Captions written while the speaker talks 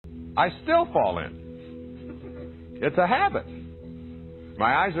I still fall in. It's a habit.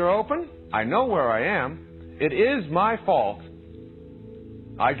 My eyes are open. I know where I am. It is my fault.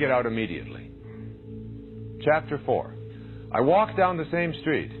 I get out immediately. Chapter 4. I walk down the same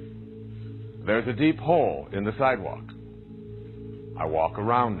street. There's a deep hole in the sidewalk. I walk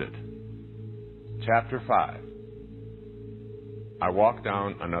around it. Chapter 5. I walk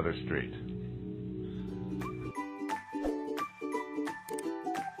down another street.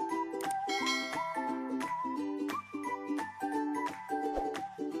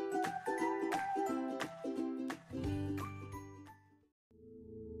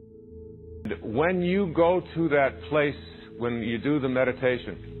 When you go to that place, when you do the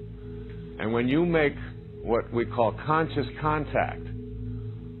meditation, and when you make what we call conscious contact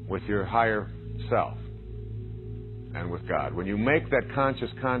with your higher self and with God, when you make that conscious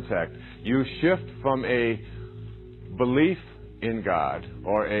contact, you shift from a belief in God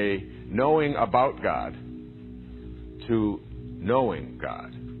or a knowing about God to knowing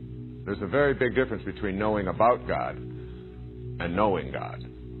God. There's a very big difference between knowing about God and knowing God.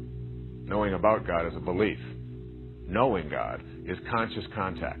 Knowing about God is a belief. Knowing God is conscious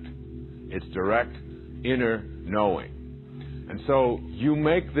contact. It's direct inner knowing. And so you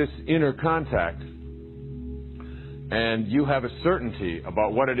make this inner contact and you have a certainty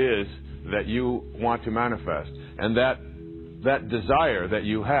about what it is that you want to manifest. And that desire that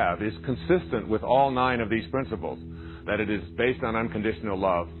you have is consistent with all 9 of these principles. That it is based on unconditional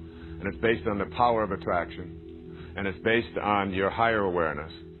love, and it's based on the power of attraction, and it's based on your higher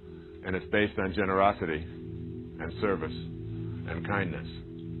awareness, and it's based on generosity and service and kindness.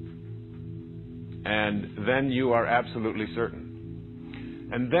 And then you are absolutely certain.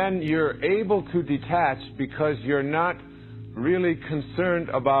 And then you're able to detach because you're not really concerned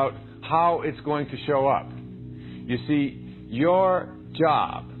about how it's going to show up. You see, your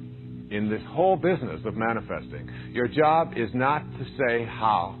job in this whole business of manifesting, your job is not to say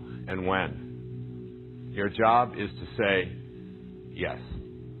how and when. Your job is to say yes.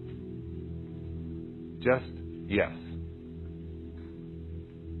 Just yes.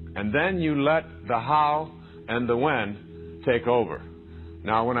 And then you let the how and the when take over.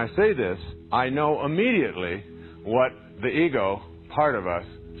 Now, when I say this, I know immediately what the ego part of us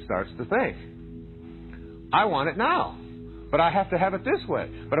starts to think. I want it now, but I have to have it this way.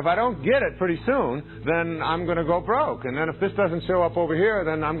 But if I don't get it pretty soon, then I'm going to go broke. And then if this doesn't show up over here,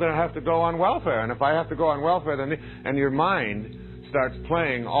 then I'm going to have to go on welfare. And if I have to go on welfare, then and your mind starts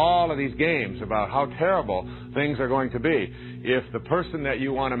playing all of these games about how terrible things are going to be if the person that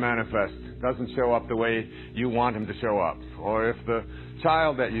you want to manifest doesn't show up the way you want him to show up, or if the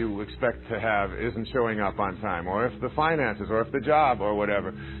child that you expect to have isn't showing up on time, or if the finances, or if the job, or whatever.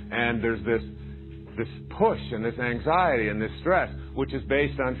 And there's this push and this anxiety and this stress, which is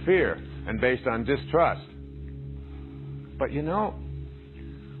based on fear and based on distrust. But you know,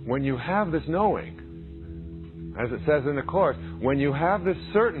 when you have this knowing, as it says in the Course, when you have this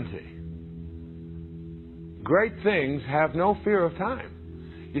certainty, great things have no fear of time.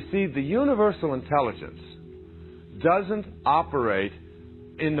 You see, the universal intelligence doesn't operate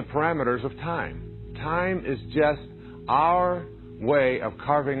in the parameters of time. Time is just our way of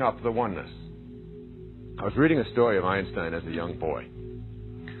carving up the oneness. I was reading a story of Einstein as a young boy.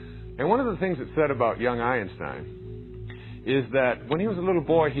 And one of the things it said about young Einstein is that when he was a little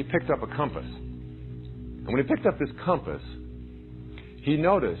boy, he picked up a compass. And when he picked up this compass, he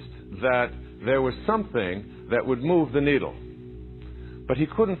noticed that there was something that would move the needle. But he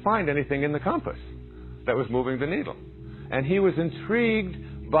couldn't find anything in the compass that was moving the needle. And he was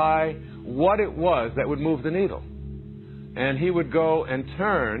intrigued by what it was that would move the needle. And he would go and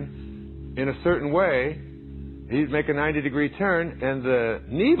turn in a certain way. He'd make a 90-degree turn, and the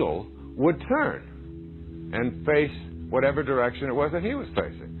needle would turn and face whatever direction it was that he was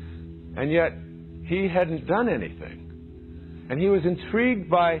facing. And yet, he hadn't done anything. And he was intrigued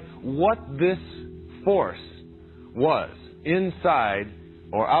by what this force was, inside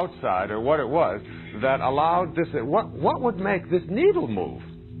or outside, or what it was, that allowed this. What would make this needle move?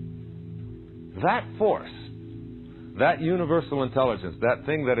 That force, that universal intelligence, that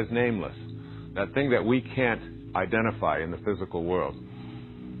thing that is nameless, that thing that we can't identify in the physical world,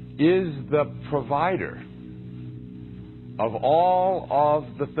 is the provider of all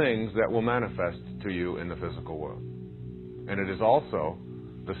of the things that will manifest to you in the physical world. And it is also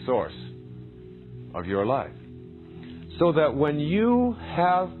the source of your life. So that when you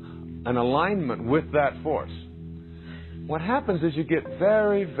have an alignment with that force, what happens is you get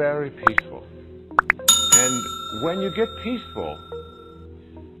very, very peaceful. And when you get peaceful,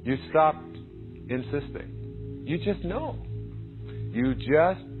 you stop insisting. You just know. You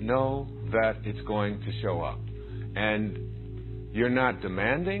just know that it's going to show up. And you're not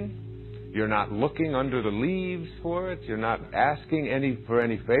demanding. You're not looking under the leaves for it. You're not asking for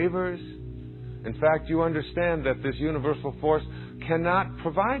any favors. In fact, you understand that this universal force cannot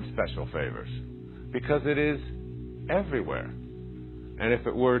provide special favors because it is everywhere. And if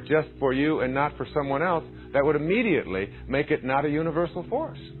it were just for you and not for someone else, that would immediately make it not a universal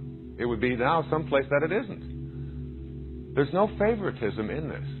force. It would be now someplace that it isn't. There's no favoritism in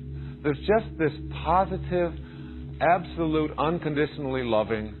this. There's just this positive, absolute, unconditionally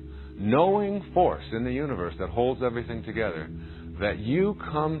loving, knowing force in the universe that holds everything together that you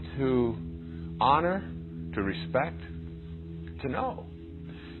come to honor, to respect, to know.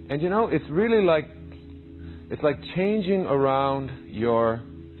 And you know, it's really like changing around your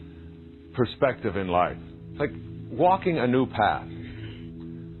perspective in life. It's like walking a new path.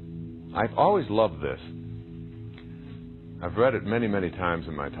 I've always loved this. I've read it many, many times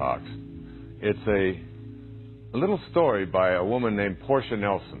in my talks. It's a little story by a woman named Portia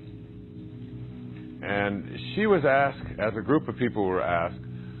Nelson. And she was asked, as a group of people were asked,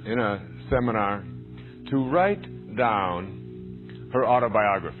 in a seminar, to write down her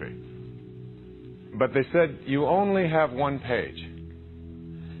autobiography. But they said, you only have one page.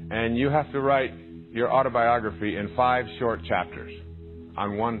 And you have to write your autobiography in 5 short chapters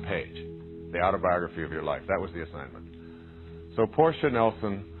on one page. The autobiography of your life. That was the assignment. So Portia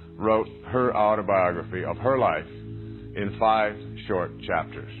Nelson wrote her autobiography of her life in 5 short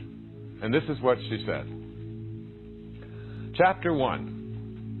chapters. And this is what she said. Chapter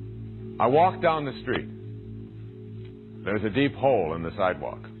 1. I walk down the street. There's a deep hole in the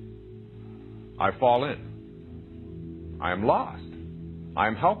sidewalk. I fall in. I am lost. I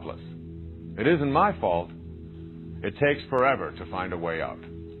am helpless. It isn't my fault. It takes forever to find a way out.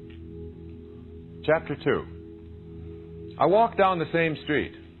 Chapter 2. I walk down the same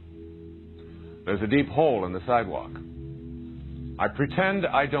street. There's a deep hole in the sidewalk. I pretend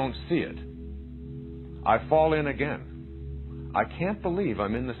I don't see it. I fall in again. I can't believe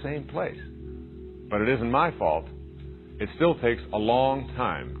I'm in the same place. But it isn't my fault. It still takes a long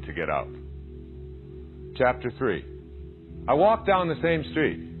time to get out. Chapter 3. I walk down the same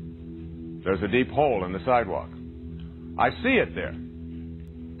street. There's a deep hole in the sidewalk. I see it there.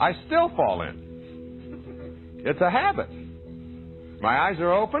 I still fall in. It's a habit. My eyes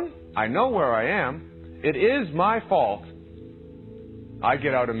are open. I know where I am. It is my fault. I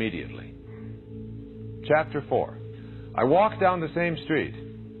get out immediately. Chapter 4. I walk down the same street.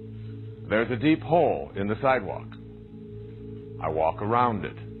 There's a deep hole in the sidewalk. I walk around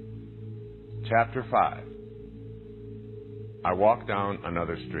it. Chapter 5. I walk down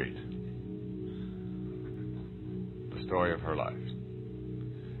another street. The story of her life.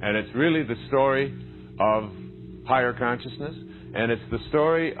 And it's really the story of higher consciousness, and it's the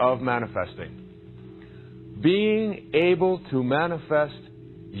story of manifesting. Being able to manifest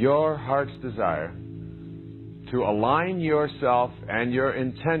your heart's desire, to align yourself and your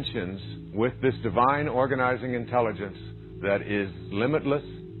intentions with this divine organizing intelligence that is limitless,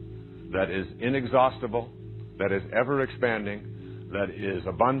 that is inexhaustible, that is ever expanding, that is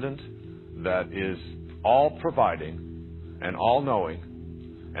abundant, that is all providing and all knowing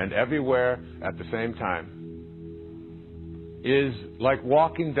and everywhere at the same time, is like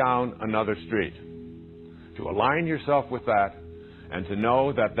walking down another street. To align yourself with that and to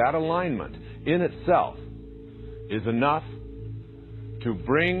know that that alignment in itself is enough to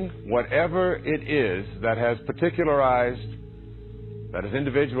bring whatever it is that has particularized, that is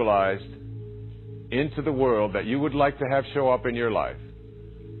individualized into the world that you would like to have show up in your life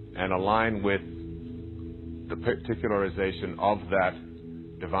and align with the particularization of that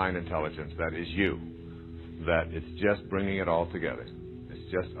divine intelligence that is you. That it's just bringing it all together.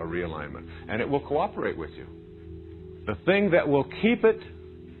 It's just a realignment. And it will cooperate with you. The thing that will keep it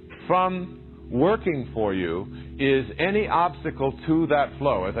from working for you is any obstacle to that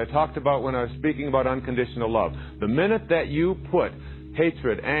flow. As I talked about when I was speaking about unconditional love. The minute that you put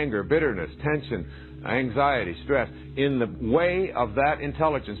hatred, anger, bitterness, tension, anxiety, stress in the way of that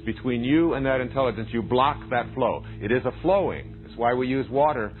intelligence, between you and that intelligence, you block that flow. It is a flowing. That's why we use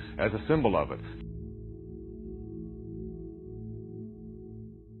water as a symbol of it.